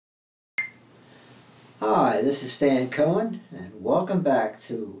Hi, this is Stan Cohen, and welcome back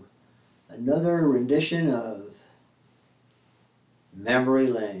to another rendition of Memory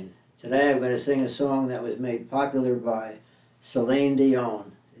Lane. Today I'm going to sing a song that was made popular by Celine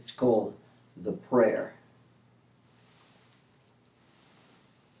Dion. It's called The Prayer.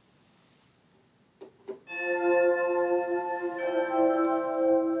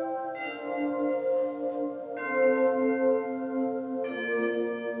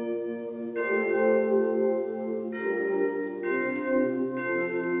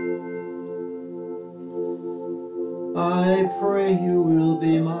 I pray you will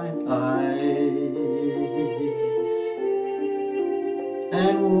be my eyes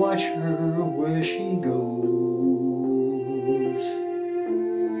and watch her where she goes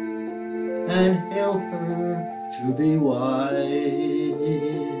and help her to be wise.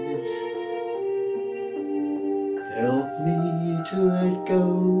 Help me to let go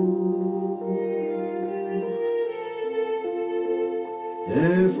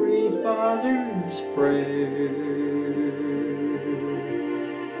every father's prayer,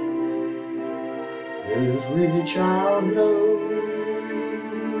 every child knows.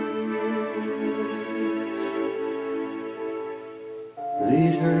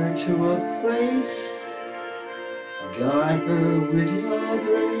 Lead her to a place, guide her with your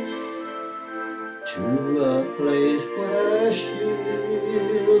grace, to a place where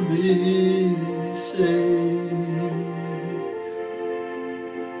she'll be safe.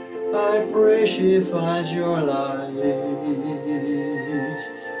 I pray she finds your light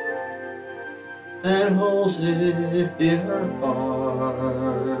and holds it in her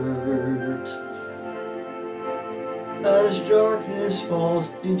heart as darkness falls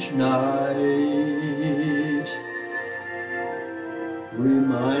each night.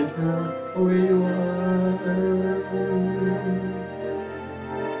 Remind her who you are.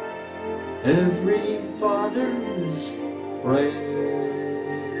 Every father's prayer,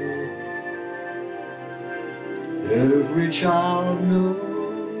 every child knows.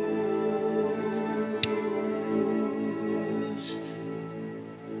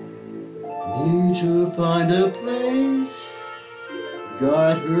 Need to find a place,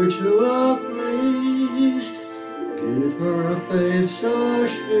 guide her to a place, give her faith so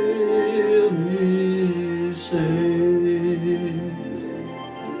she'll be safe.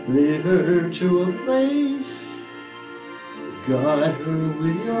 Lead her to a place, guide her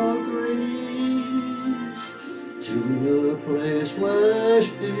with your grace, to a place where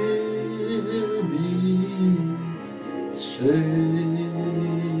she'll be safe.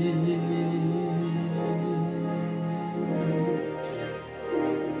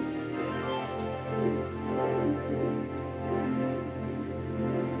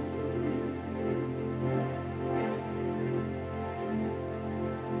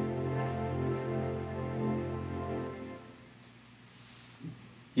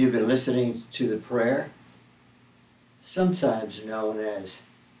 You've been listening to The Prayer, sometimes known as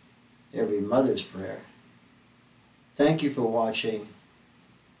Every Mother's Prayer. Thank you for watching.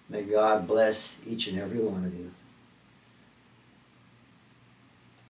 May God bless each and every one of you.